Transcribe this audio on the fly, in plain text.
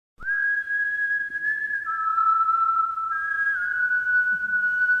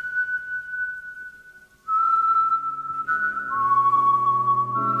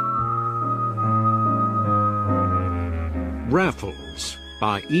Raffles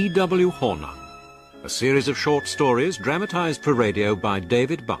by E.W. Hornung, a series of short stories dramatised for radio by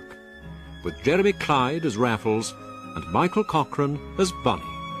David Buck, with Jeremy Clyde as Raffles and Michael Cochrane as Bunny.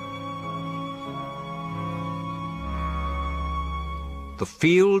 The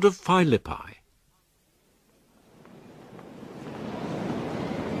Field of Philippi.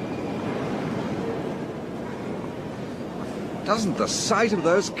 Doesn't the sight of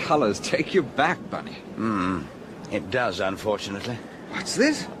those colours take you back, Bunny? It does, unfortunately. What's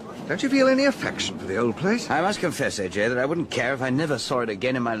this? Don't you feel any affection for the old place? I must confess, AJ, that I wouldn't care if I never saw it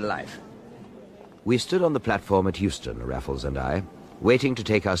again in my life. We stood on the platform at Euston, Raffles and I, waiting to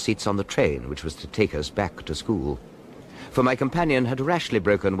take our seats on the train which was to take us back to school. For my companion had rashly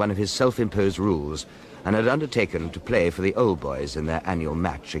broken one of his self-imposed rules and had undertaken to play for the old boys in their annual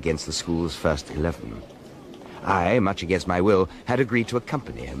match against the school's first 11. I, much against my will, had agreed to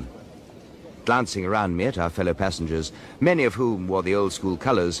accompany him. Glancing around me at our fellow passengers, many of whom wore the old school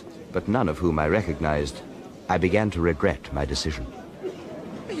colours, but none of whom I recognized, I began to regret my decision.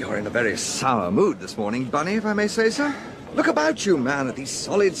 You're in a very sour mood this morning, Bunny, if I may say so. Look about you, man, at these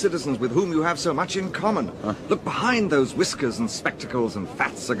solid citizens with whom you have so much in common. Look behind those whiskers and spectacles and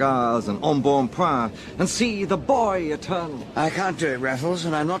fat cigars and embonpoint and see the boy eternal. I can't do it, Raffles,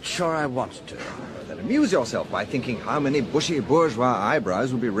 and I'm not sure I want to. Then amuse yourself by thinking how many bushy bourgeois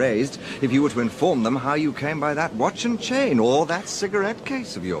eyebrows would be raised if you were to inform them how you came by that watch and chain or that cigarette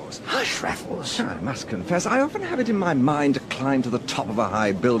case of yours. Hush, Raffles. I must confess, I often have it in my mind to climb to the top of a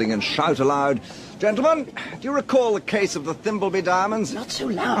high building and shout aloud, "Gentlemen, do you recall the case of the Thimbleby diamonds?" Not so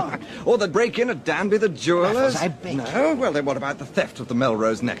loud. Or the break-in at Danby the jewellers? Raffles, I beg you. No? Well, then what about the theft of the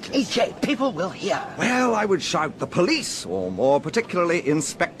Melrose necklace? AJ, people will hear. Well, I would shout the police, or more particularly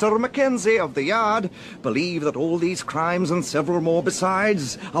Inspector Mackenzie of the Yard, believe that all these crimes and several more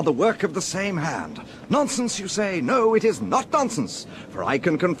besides are the work of the same hand. Nonsense, you say? No, it is not nonsense, for I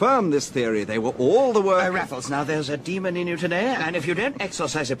can confirm this theory. They were all the work... Raffles, now there's a demon in you today, and if you don't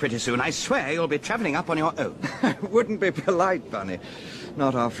exorcise it pretty soon, I swear you'll be travelling up on your own. Wouldn't be polite, Bunny.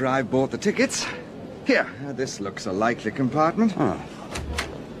 Not after I've bought the tickets. Here, this looks a likely compartment.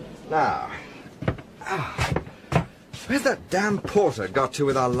 Now... where's that damn porter got to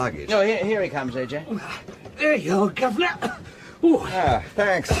with our luggage? Oh, here he comes, AJ. There you are, Governor. Oh,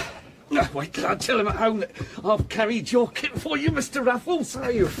 Thanks. wait till I tell him at home that I've carried your kit for you, Mr. Raffles. Oh,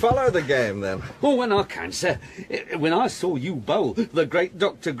 you follow the game, then? Oh, when I can, sir. When I saw you bowl the great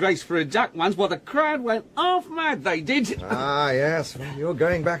Dr. Grace for a duck once, well, the crowd went half mad, they did. Ah, yes. Well, you're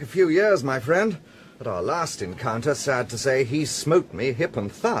going back a few years, my friend. At our last encounter, sad to say, he smote me hip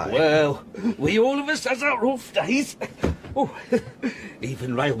and thigh. Well, we all of us has our off days. Oh,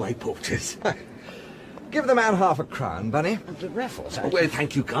 even railway porters. Give the man half a crown, Bunny. Raffles, Well,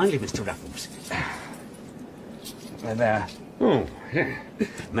 thank you kindly, Mr. Raffles. there. Oh,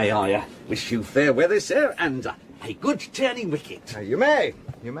 may I wish you fair weather, sir, and a good turning wicket. You may.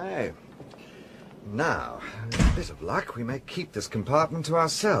 You may. Now, with a bit of luck, we may keep this compartment to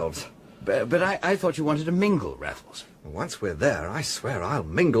ourselves. But I thought you wanted to mingle, Raffles. Once we're there, I swear I'll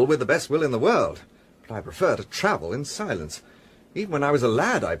mingle with the best will in the world. But I prefer to travel in silence. Even when I was a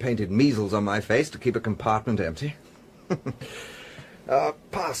lad, I painted measles on my face to keep a compartment empty.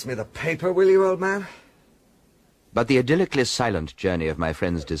 Pass me the paper, will you, old man? But the idyllically silent journey of my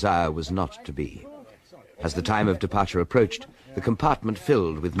friend's desire was not to be. As the time of departure approached, the compartment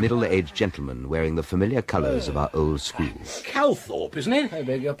filled with middle-aged gentlemen wearing the familiar colours of our old school. Calthorpe, isn't it? I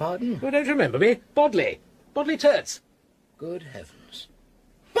beg your pardon? You don't remember me? Bodley. Bodley Turts. Good heavens.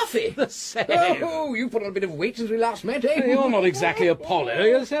 Buffy, the same. Oh, you put on a bit of weight since we last met, eh? You're not exactly Apollo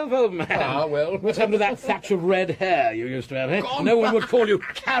yourself, old man. Ah, well. What's happened to that thatch of red hair you used to have, eh? No one would call you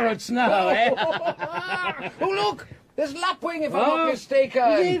Carrots now, eh? Oh, look! There's Lapwing, if I'm Oh, not mistaken.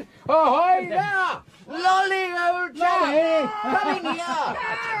 is it? Ahoy there! Lolly, old chap! Come in here!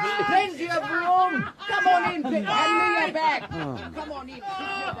 Plenty of room! Come on in, Pip. Hand me your bag. Come on in. Sit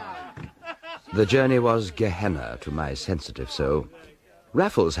here down. The journey was Gehenna to my sensitive soul.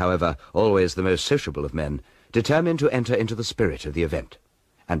 Raffles, however, always the most sociable of men, determined to enter into the spirit of the event,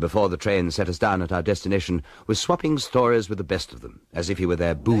 and before the train set us down at our destination was swapping stories with the best of them, as if he were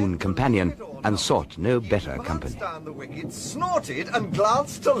their boon companion, and sought no better company. Down the wicket, snorted and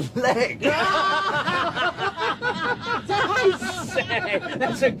glanced a leg.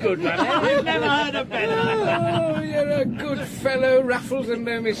 That's a good one, eh? I've never heard a better. Oh, you're a good fellow, Raffles, and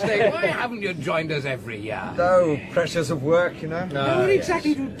no mistake. Why haven't you joined us every year? No pressures of work, you know. What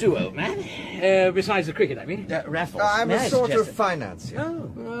exactly do you do, old man? Besides the cricket, I mean. Raffles. I'm may a I sort of suggest financier.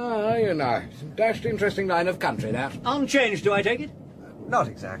 Ah, you know. Some dashed interesting line of country, that. Unchanged, do I take it? Not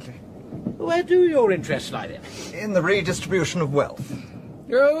exactly. Where do your interests lie then? In the redistribution of wealth.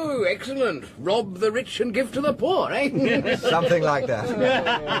 Oh, excellent. Rob the rich and give to the poor, eh? Something like that.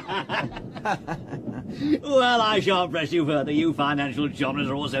 Well, I shan't press you further. You financial jobbers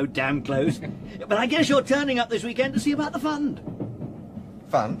are all so damn close. But I guess you're turning up this weekend to see about the fund.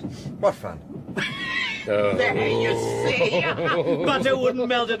 Fund? What fund? There you see. Butter wouldn't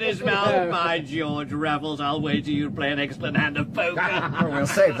melt in his mouth. By George, Raffles, I'll wager you play an excellent hand of poker. We'll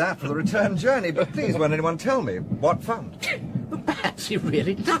save that for the return journey, but please won't anyone tell me. What fund? Perhaps he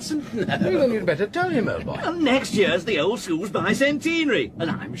really doesn't know. Well, then you'd better tell him, old boy. Well, next year's the old school's bicentenary,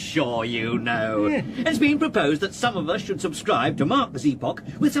 and I'm sure you know. It's been proposed that some of us should subscribe to mark this epoch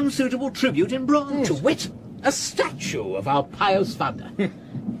with some suitable tribute in bronze. To wit, a statue of our pious founder.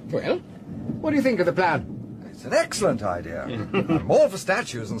 Well, what do you think of the plan? It's an excellent idea. I'm all for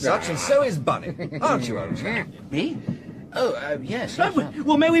statues and such, and so is Bunny. Aren't you, old chap? Me? Oh, yes.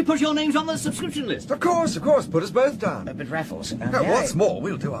 Well, may we put your names on the subscription list? Of course. Put us both down. But Raffles... What's more,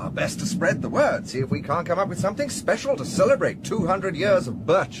 we'll do our best to spread the word, see if we can't come up with something special to celebrate 200 years of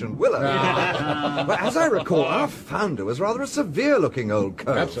birch and willow. Well, as I recall, our founder was rather a severe-looking old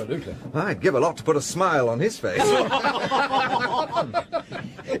cove. Absolutely. I'd give a lot to put a smile on his face.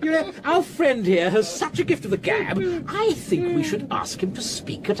 You know, our friend here has such a gift of the gab, I think we should ask him to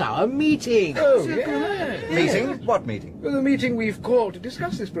speak at our meeting. Oh, yes. Meeting? What meeting? Well, the meeting we've called to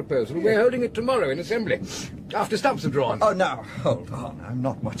discuss this proposal. We're holding it tomorrow in Assembly, after stumps are drawn. Oh, now, hold on. I'm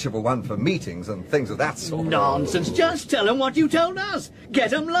not much of a one for meetings and things of that sort. Nonsense. Just tell them what you told us.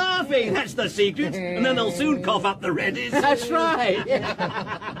 Get them laughing. That's the secret. And then they'll soon cough up the reddies. That's right.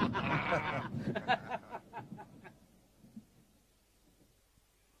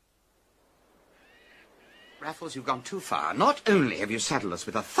 Raffles, you've gone too far. Not only have you saddled us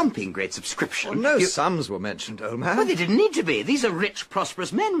with a thumping great subscription... Well, no sums were mentioned, old man. Well, they didn't need to be. These are rich,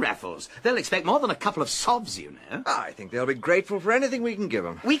 prosperous men, Raffles. They'll expect more than a couple of sobs, you know. I think they'll be grateful for anything we can give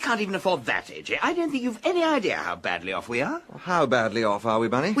them. We can't even afford that, AJ. I don't think you've any idea how badly off we are. How badly off are we,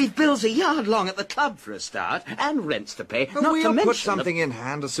 Bunny? We've bills a yard long at the club for a start, and rents to pay, Well, not we'll to mention... put something in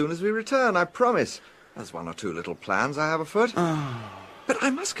hand as soon as we return, I promise. There's one or two little plans I have afoot. But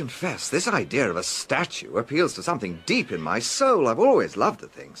I must confess, this idea of a statue appeals to something deep in my soul. I've always loved the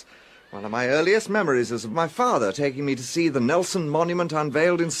things. One of my earliest memories is of my father taking me to see the Nelson Monument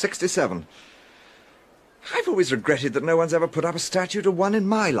unveiled in '67. I've always regretted that no one's ever put up a statue to one in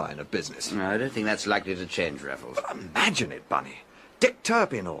my line of business. No, I don't think that's likely to change, Raffles. But imagine it, Bunny. Dick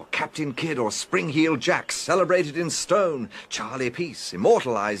Turpin or Captain Kidd or Spring-Heeled Jack celebrated in stone, Charlie Peace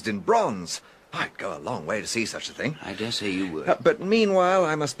immortalized in bronze. I'd go a long way to see such a thing. I dare say you would. But meanwhile,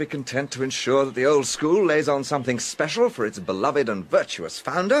 I must be content to ensure that the old school lays on something special for its beloved and virtuous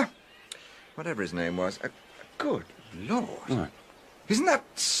founder. Whatever his name was. Good Lord. What? Isn't that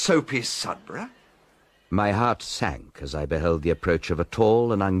Soapy Sudborough? My heart sank as I beheld the approach of a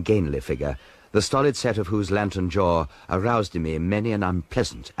tall and ungainly figure, the stolid set of whose lantern jaw aroused in me many an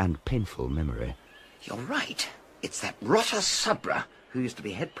unpleasant and painful memory. You're right. It's that rotter Sudborough who used to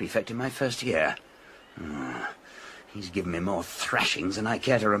be head prefect in my first year. He's given me more thrashings than I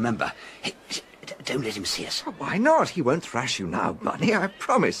care to remember. Hey, don't let him see us. Oh, why not? He won't thrash you now, Bunny, I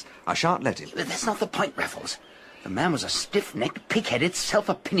promise. I shan't let him. But that's not the point, Raffles. The man was a stiff-necked, pig-headed,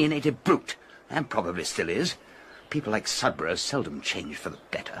 self-opinionated brute, and probably still is. People like Sudborough seldom change for the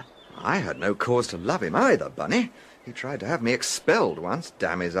better. I had no cause to love him either, Bunny. He tried to have me expelled once,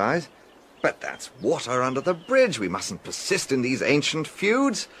 damn his eyes. But that's water under the bridge. We mustn't persist in these ancient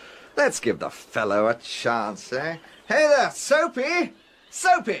feuds. Let's give the fellow a chance, eh? Hey there, Soapy!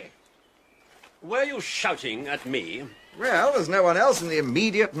 Soapy! Were you shouting at me? Well, there's no one else in the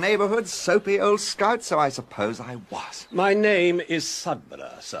immediate neighbourhood, Soapy, old scout, so I suppose I was. My name is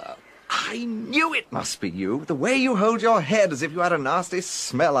Sudborough, sir. I knew it must be you. The way you hold your head as if you had a nasty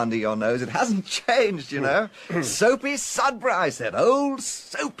smell under your nose. It hasn't changed, you know. Soapy Sudborough, I said. Old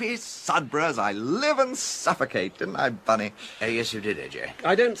Soapy Sudborough, as I live and suffocate, didn't I, Bunny? Yes, you did, AJ.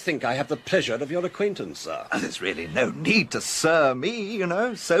 I don't think I have the pleasure of your acquaintance, sir. There's really no need to sir me, you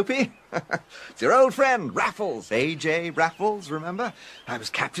know, Soapy. It's your old friend, Raffles, A.J. Raffles, remember? I was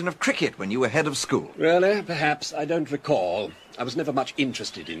captain of cricket when you were head of school. Really? Perhaps. I don't recall. I was never much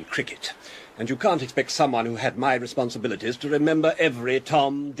interested in cricket. And you can't expect someone who had my responsibilities to remember every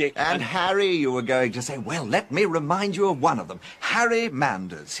Tom, Dick... And Harry, you were going to say. Well, let me remind you of one of them. Harry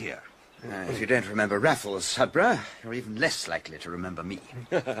Manders here. If you don't remember Raffles, Sudborough, you're even less likely to remember me.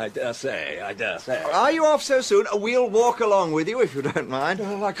 I dare say. Are you off so soon? We'll walk along with you, if you don't mind.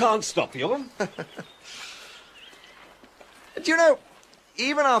 Oh, I can't stop you. Do you know,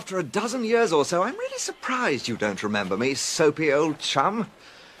 even after a dozen years or so, I'm really surprised you don't remember me, Soapy old chum.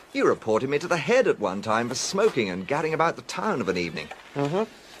 You reported me to the head at one time for smoking and gadding about the town of an evening.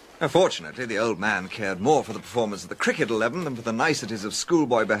 Fortunately, the old man cared more for the performance of the cricket 11 than for the niceties of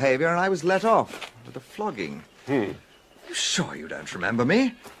schoolboy behaviour, and I was let off with a flogging. You sure you don't remember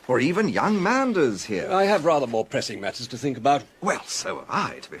me? Or even young Manders here? I have rather more pressing matters to think about. Well, so have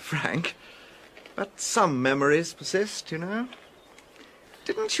I, to be frank. But some memories persist, you know.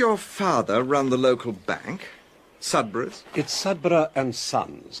 Didn't your father run the local bank? Sudbury's? It's Sudbury and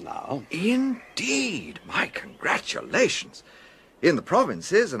Sons now. Indeed. My congratulations. In the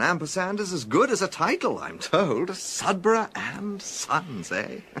provinces, an ampersand is as good as a title, I'm told. Sudbury and Sons,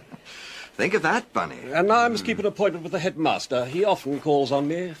 eh? Think of that, Bunny. And now I must keep an appointment with the headmaster. He often calls on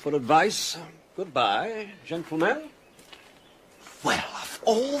me for advice. Goodbye, gentlemen. Well, of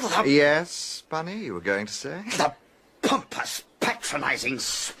all the... Yes, Bunny, you were going to say? The pompous, patronising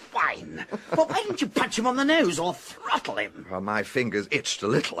swine. Well, why didn't you punch him on the nose or throttle him? Well, my fingers itched a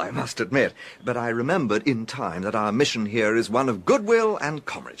little, I must admit. But I remembered in time that our mission here is one of goodwill and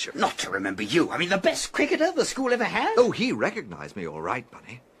comradeship. Not to remember you. I mean, the best cricketer the school ever had. Oh, he recognised me all right,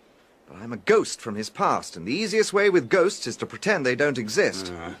 Bunny. But I'm a ghost from his past, and the easiest way with ghosts is to pretend they don't exist.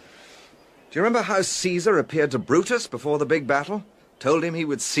 Do you remember how Caesar appeared to Brutus before the big battle? Told him he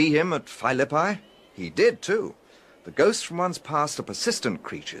would see him at Philippi? He did, too. The ghosts from one's past are persistent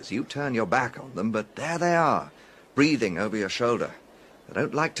creatures. You turn your back on them, but there they are, breathing over your shoulder. They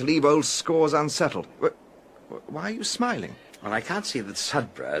don't like to leave old scores unsettled. Why are you smiling? Well, I can't see that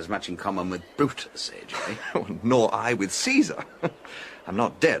Sudbury has much in common with Brutus, AJ. Nor I with Caesar. I'm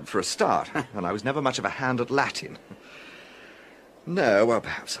not dead, for a start, and I was never much of a hand at Latin. No, well,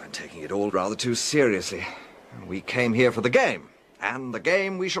 perhaps I'm taking it all rather too seriously. We came here for the game, and the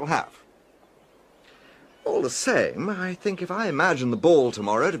game we shall have. All the same, I think if I imagine the ball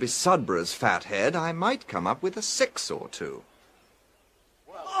tomorrow to be Sudbury's fat head, I might come up with a 6 or 2.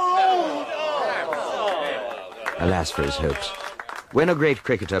 Alas for his hopes. When a great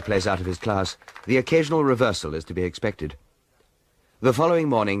cricketer plays out of his class, the occasional reversal is to be expected. The following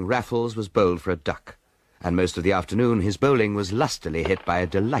morning, Raffles was bowled for a duck, and most of the afternoon his bowling was lustily hit by a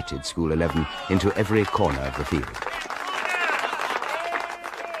delighted school 11 into every corner of the field.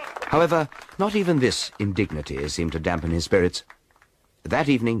 However, not even this indignity seemed to dampen his spirits. That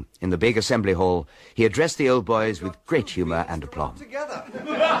evening, in the big assembly hall, he addressed the old boys with great humour and aplomb. So I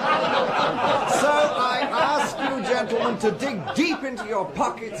ask you, gentlemen, to dig deep into your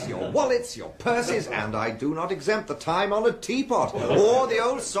pockets, your wallets, your purses, and I do not exempt the time-honoured teapot or the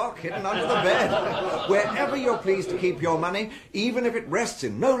old sock hidden under the bed. Wherever you're pleased to keep your money, even if it rests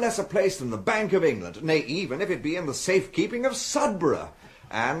in no less a place than the Bank of England, nay, even if it be in the safekeeping of Sudbury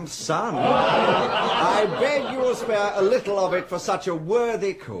and Son. I beg you will spare a little of it for such a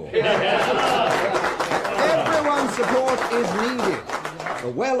worthy cause. Everyone's support is needed. The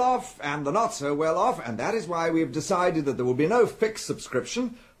well-off and the not-so-well-off, and that is why we have decided that there will be no fixed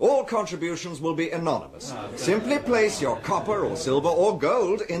subscription. All contributions will be anonymous. Simply place your copper or silver or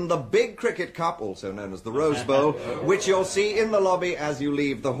gold in the big cricket cup, also known as the Rose Bowl, which you'll see in the lobby as you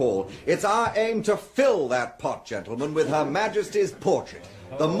leave the hall. It's our aim to fill that pot, gentlemen, with Her Majesty's portrait.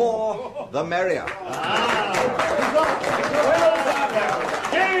 The more, the merrier.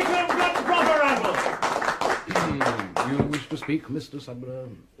 You wish to speak, Mr. Sudbury?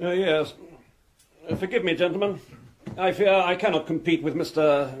 Yes. Forgive me, gentlemen. I fear I cannot compete with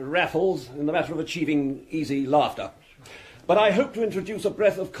Mr. Raffles in the matter of achieving easy laughter. But I hope to introduce a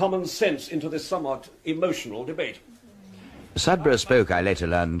breath of common sense into this somewhat emotional debate. Sudbury spoke, I later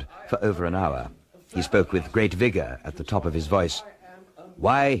learned, for over an hour. He spoke with great vigour at the top of his voice.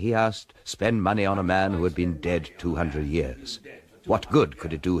 Why, he asked, spend money on a man who had been dead 200 years? What good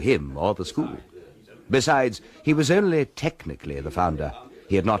could it do him or the school? Besides, he was only technically the founder.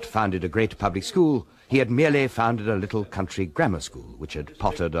 He had not founded a great public school. He had merely founded a little country grammar school, which had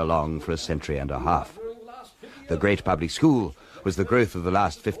pottered along for a century and a half. The great public school was the growth of the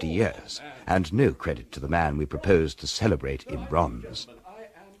last 50 years, and no credit to the man we proposed to celebrate in bronze.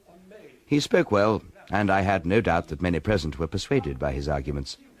 He spoke well, and I had no doubt that many present were persuaded by his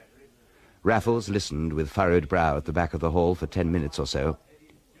arguments. Raffles listened with furrowed brow at the back of the hall for 10 minutes or so.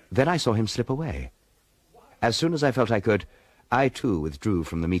 Then I saw him slip away. As soon as I felt I could, I too withdrew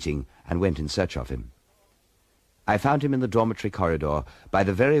from the meeting and went in search of him. I found him in the dormitory corridor, by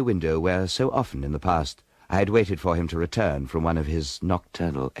the very window where so often in the past I had waited for him to return from one of his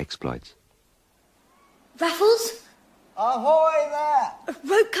nocturnal exploits. Raffles? Ahoy there! A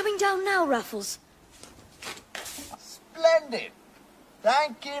rope coming down now, Raffles. Splendid!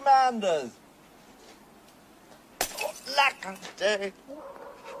 Thank you, Manders. Oh, lack a day.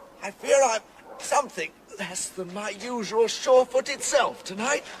 I fear I'm something less than my usual sure-footed self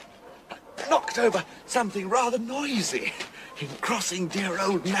tonight. I knocked over something rather noisy in crossing dear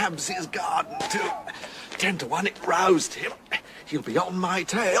old Nabs's garden, too. 10 to 1 it roused him. He'll be on my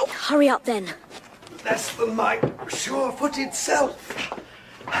tail. Hurry up, then. Less than my sure-footed self.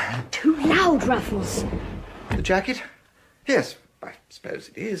 Too loud, Raffles. The jacket? Yes, I suppose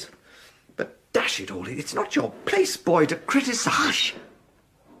it is. But dash it all, it's not your place, boy, to criticise. Hush!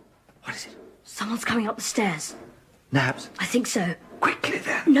 What is it? Someone's coming up the stairs. Nabs? I think so. Quickly,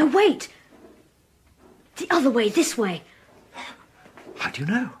 then. No, wait! The other way, this way. How do you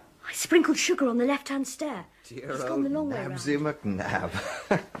know? I sprinkled sugar on the left-hand stair. Dear He's old gone the long way Nabsy round.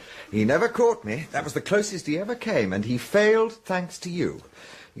 McNab. He never caught me. That was the closest he ever came, and he failed thanks to you.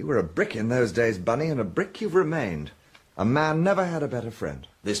 You were a brick in those days, Bunny, and a brick you've remained. A man never had a better friend.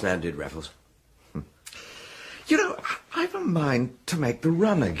 This man did, Raffles. You know, I've a mind to make the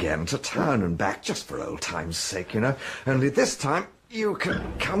run again to town and back, just for old time's sake, you know. Only this time, you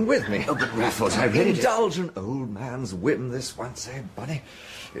can come with me. Oh, but Raffles, I really Indulge an old man's whim this once, eh, Bunny?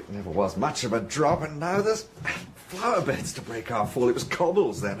 It never was much of a drop, and now there's flower beds to break our fall. It was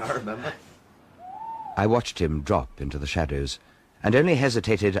cobbles then, I remember. I watched him drop into the shadows, and only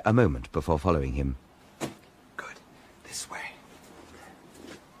hesitated a moment before following him. Good. This way.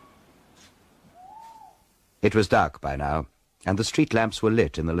 It was dark by now, and the street lamps were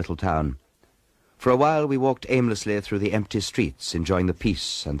lit in the little town. For a while we walked aimlessly through the empty streets, enjoying the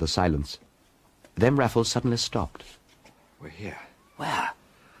peace and the silence. Then Raffles suddenly stopped. We're here. Where?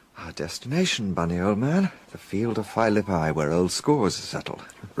 Our destination, Bunny, old man. The Field of Philippi, where old scores are settled.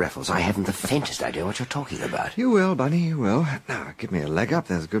 Raffles, I haven't the faintest idea what you're talking about. You will, Bunny, you will. Now, give me a leg up,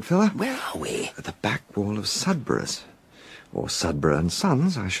 there's a good fella. Where are we? At the back wall of Sudborough's. Or Sudborough and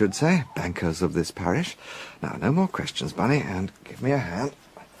Sons, I should say, bankers of this parish. Now, no more questions, Bunny, and give me a hand.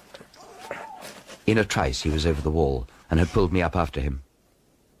 In a trice he was over the wall, and had pulled me up after him.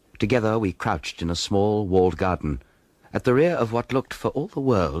 Together we crouched in a small walled garden, at the rear of what looked for all the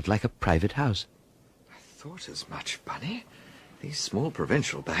world like a private house. I thought as much, Bunny. These small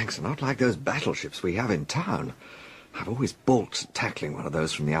provincial banks are not like those battleships we have in town. I've always balked at tackling one of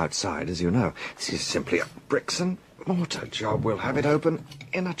those from the outside, as you know. This is simply a bricks and mortar job. We'll have it open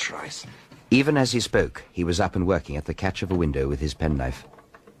in a trice. Even as he spoke, he was up and working at the catch of a window with his penknife.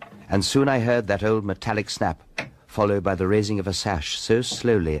 And soon I heard that old metallic snap, followed by the raising of a sash so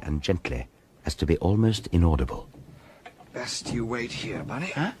slowly and gently as to be almost inaudible. Best you wait here,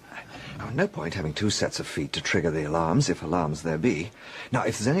 Bunny. Huh? Now, no point having 2 sets of feet to trigger the alarms, if alarms there be. Now,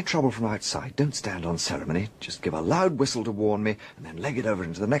 if there's any trouble from outside, don't stand on ceremony. Just give a loud whistle to warn me, and then leg it over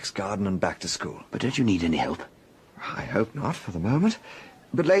into the next garden and back to school. But don't you need any help? I hope not, for the moment.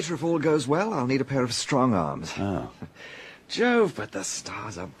 But later, if all goes well, I'll need a pair of strong arms. Oh. Jove, but the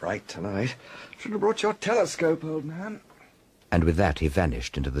stars are bright tonight. Should have brought your telescope, old man. And with that he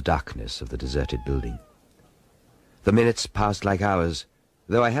vanished into the darkness of the deserted building. The minutes passed like hours,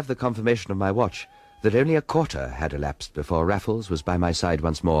 though I have the confirmation of my watch that only a quarter had elapsed before Raffles was by my side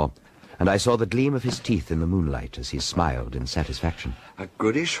once more, and I saw the gleam of his teeth in the moonlight as he smiled in satisfaction. A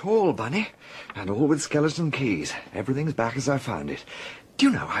goodish haul, Bunny, and all with skeleton keys. Everything's back as I found it. Do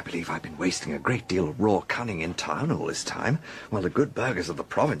you know, I believe I've been wasting a great deal of raw cunning in town all this time, while the good burghers of the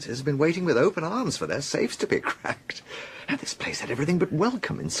provinces have been waiting with open arms for their safes to be cracked. And this place had everything but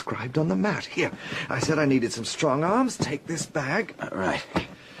welcome inscribed on the mat. Here, I said I needed some strong arms. Take this bag. Right.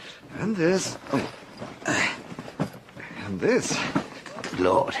 And this. Oh. And this.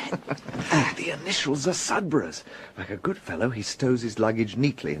 Lord. The initials are Sudborough's. Like a good fellow, he stows his luggage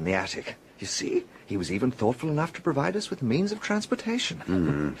neatly in the attic. You see? He was even thoughtful enough to provide us with means of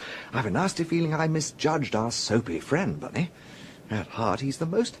transportation. I've a nasty feeling I misjudged our soapy friend, Bunny. At heart, he's the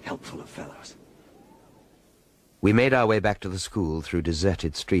most helpful of fellows. We made our way back to the school through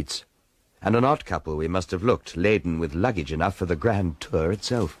deserted streets, and an odd couple we must have looked, laden with luggage enough for the grand tour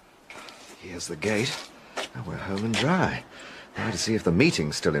itself. Here's the gate. Now we're home and dry. Now to see if the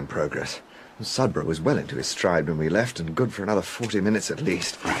meeting's still in progress. Sudborough was well into his stride when we left, and good for another 40 minutes at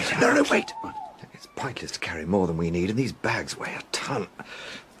least. Right. No, wait! It's pointless to carry more than we need, and these bags weigh a ton.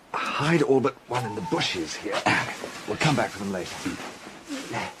 Hide all but one in the bushes here. We'll come back for them later.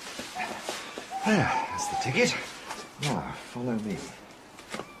 There's the ticket. Now, follow me.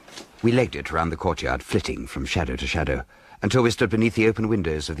 We legged it around the courtyard, flitting from shadow to shadow, until we stood beneath the open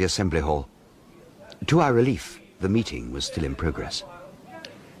windows of the assembly hall. To our relief, the meeting was still in progress.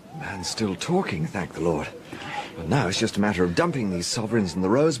 Man's still talking, thank the Lord. But now it's just a matter of dumping these sovereigns in the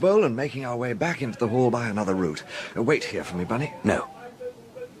Rose Bowl and making our way back into the hall by another route. Wait here for me, Bunny. No.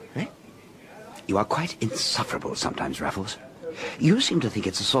 Eh? You are quite insufferable sometimes, Raffles. You seem to think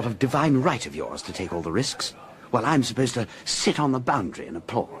it's a sort of divine right of yours to take all the risks, while I'm supposed to sit on the boundary and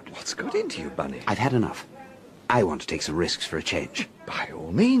applaud. What's got into you, Bunny? I've had enough. I want to take some risks for a change. By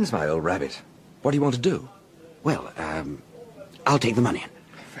all means, my old rabbit. What do you want to do? Well, I'll take the money.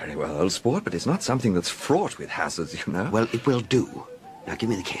 Very well, old sport, but it's not something that's fraught with hazards, you know. Well, it will do. Now, give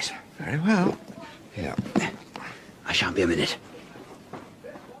me the case. Very well. Here. I shan't be a minute.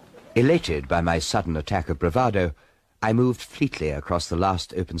 Elated by my sudden attack of bravado, I moved fleetly across the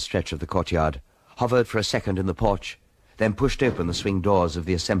last open stretch of the courtyard, hovered for a second in the porch, then pushed open the swing doors of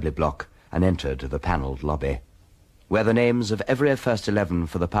the assembly block and entered the panelled lobby, where the names of every first 11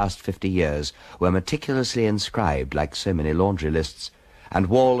 for the past 50 years were meticulously inscribed like so many laundry lists, and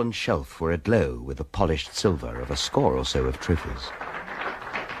wall and shelf were aglow with the polished silver of a score or so of trophies.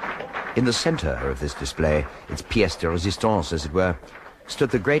 In the centre of this display, its pièce de résistance, as it were,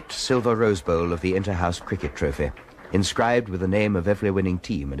 stood the great silver rose bowl of the Inter-House Cricket Trophy, inscribed with the name of every winning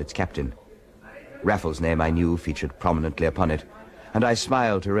team and its captain. Raffles' name, I knew, featured prominently upon it, and I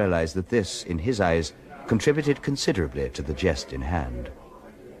smiled to realize that this, in his eyes, contributed considerably to the jest in hand.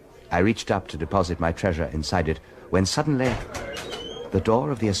 I reached up to deposit my treasure inside it, when suddenly the door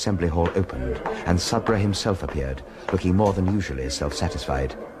of the assembly hall opened, and Sabra himself appeared, looking more than usually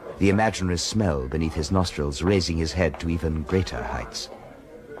self-satisfied, the imaginary smell beneath his nostrils raising his head to even greater heights.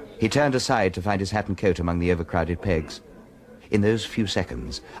 He turned aside to find his hat and coat among the overcrowded pegs. In those few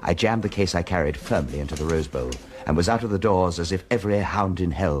seconds, I jammed the case I carried firmly into the rose bowl, and was out of the doors as if every hound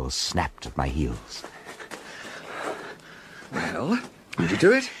in hell snapped at my heels. Well, did you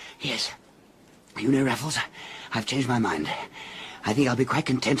do it? Yes. You know, Raffles, I've changed my mind. I think I'll be quite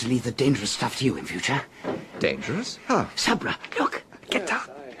content to leave the dangerous stuff to you in future. Dangerous? Huh. Sabra, look, get down.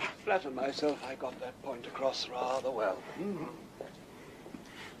 I flatter myself I got that point across rather well.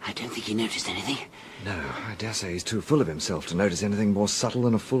 I don't think he noticed anything. No, I dare say he's too full of himself to notice anything more subtle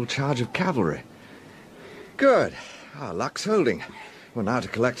than a full charge of cavalry. Good. Our luck's holding. We're now to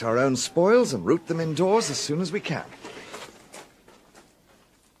collect our own spoils and route them indoors as soon as we can.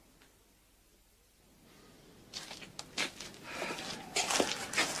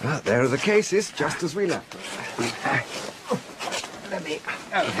 There are the cases, just as we left them. Let me...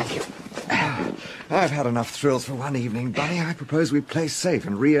 Oh, thank you. I've had enough thrills for one evening, Bunny. I propose we play safe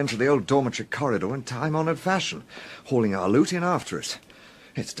and re-enter the old dormitory corridor in time-honoured fashion, hauling our loot in after it.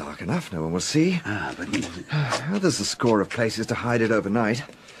 It's dark enough, no one will see. But there's a score of places to hide it overnight.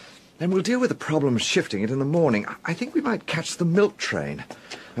 Then we'll deal with the problem of shifting it in the morning. I think we might catch the milk train.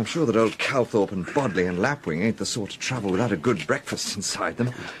 I'm sure that old Calthorpe and Bodley and Lapwing ain't the sort to travel without a good breakfast inside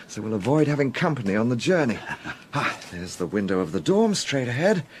them, so we'll avoid having company on the journey. There's the window of the dorm straight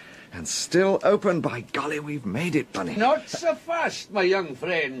ahead. And still open. By golly, we've made it, Bunny. Not so fast, my young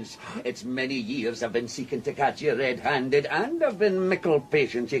friends. It's many years I've been seeking to catch you red-handed, and I've been mickle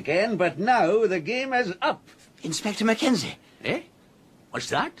patient, you ken, but now the game is up. Inspector Mackenzie. Eh? What's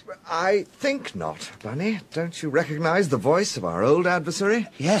that? I think not, Bunny. Don't you recognize the voice of our old adversary?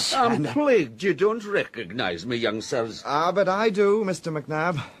 Yes. I'm plagued you don't recognize me, young sirs. But I do, Mr.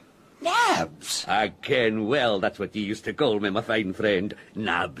 McNabb. Nabs. I ken well that's what you used to call me, my fine friend.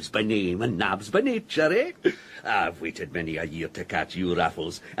 Nabs by name and Nabs by nature, eh? I've waited many a year to catch you,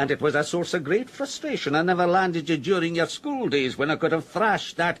 Raffles, and it was a source of great frustration I never landed you during your school days when I could have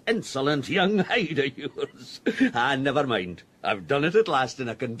thrashed that insolent young hide of yours. Never mind. I've done it at last and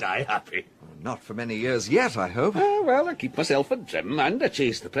I can die happy. Not for many years yet, I hope. Well, I keep myself in trim, and I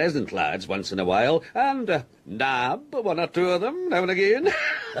chase the present lads once in a while, and nab one or two of them now and again.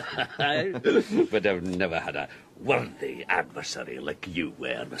 But I've never had a worthy adversary like you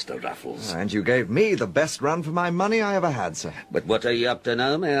were, Mr. Raffles. And you gave me the best run for my money I ever had, sir. But what are you up to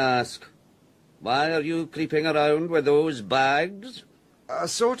now, may I ask? Why are you creeping around with those bags? A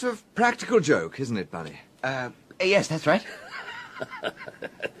sort of practical joke, isn't it, Bunny? Yes, that's right.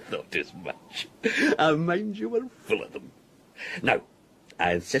 Thought as much. Mind you were full of them. Now,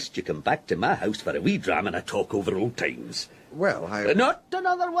 I insist you come back to my house for a wee dram and a talk over old times. Well, Not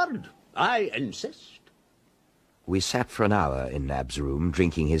another word. I insist. We sat for an hour in Nab's room,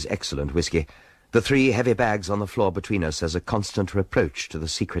 drinking his excellent whisky, the 3 heavy bags on the floor between us as a constant reproach to the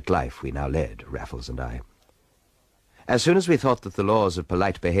secret life we now led, Raffles and I. As soon as we thought that the laws of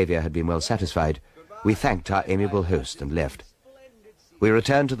polite behaviour had been well satisfied, we thanked our amiable host and left. We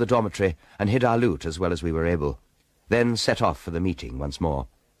returned to the dormitory and hid our loot as well as we were able, then set off for the meeting once more.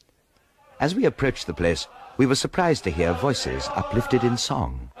 As we approached the place, we were surprised to hear voices uplifted in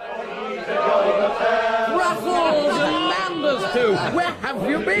song. Raffles and Manders too. Where have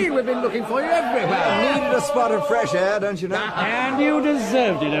you been? We've been looking for you everywhere. Needed a spot of fresh air, don't you know? And you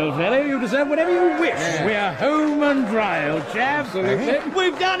deserved it, old fellow. You deserve whatever you wish. We're home and dry, old chap. Absolutely.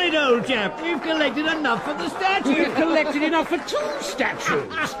 We've done it, old chap. We've collected enough for the statue. We've collected enough for 2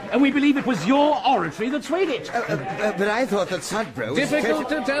 statues. And we believe it was your oratory that swayed it. But I thought that Sudborough was... Difficult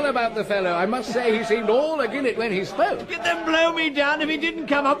to tell about the fellow. I must say he seemed all agin it when he spoke. Get them blow me down if he didn't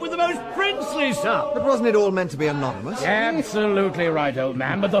come up with the most princely stuff. But wasn't it all meant to be anonymous? Absolutely right, old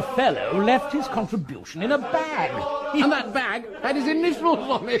man. But the fellow left his contribution in a bag. And that bag had his initials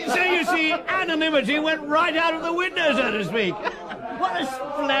on it. So you see, anonymity went right out of the window, so to speak. What a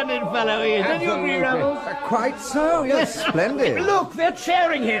splendid fellow he is. Don't you agree, Raffles? Quite so, yes, splendid. Look, they're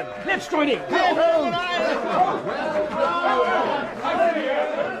cheering him. Let's join in.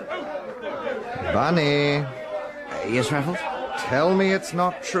 Bunny, Yes, Raffles? tell me it's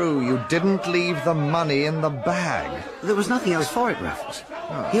not true. You didn't leave the money in the bag. There was nothing else for it, Raffles.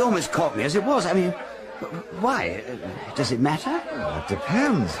 He almost caught me as it was. I mean, why? Does it matter? It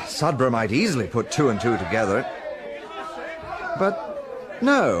depends. Sudborough might easily put 2 and 2 together. But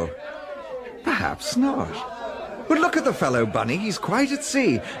no, perhaps not. But look at the fellow, Bunny. He's quite at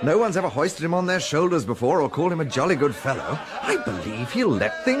sea. No one's ever hoisted him on their shoulders before or called him a jolly good fellow. I believe he'll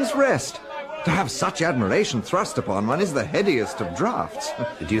let things rest. To have such admiration thrust upon one is the headiest of drafts.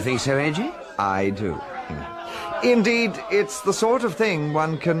 Do you think so, A.G.? I do. Indeed, it's the sort of thing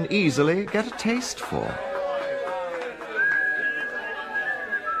one can easily get a taste for.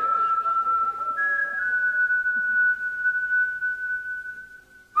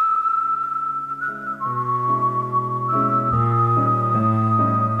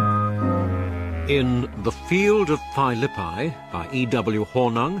 In The Field of Philippi by E.W.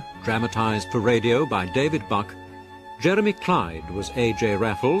 Hornung, dramatized for radio by David Buck, Jeremy Clyde was A.J.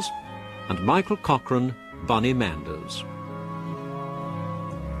 Raffles and Michael Cochrane, Bunny Manders.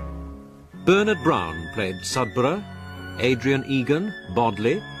 Bernard Brown played Sudborough, Adrian Egan,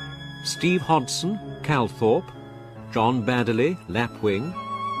 Bodley, Steve Hodson, Calthorpe, John Baddeley, Lapwing,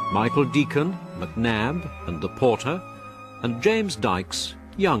 Michael Deacon, McNabb and the Porter, and James Dykes,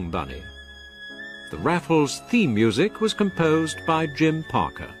 Young Bunny. The Raffles theme music was composed by Jim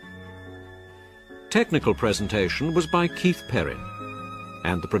Parker. Technical presentation was by Keith Perrin,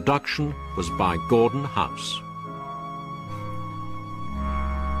 and the production was by Gordon House.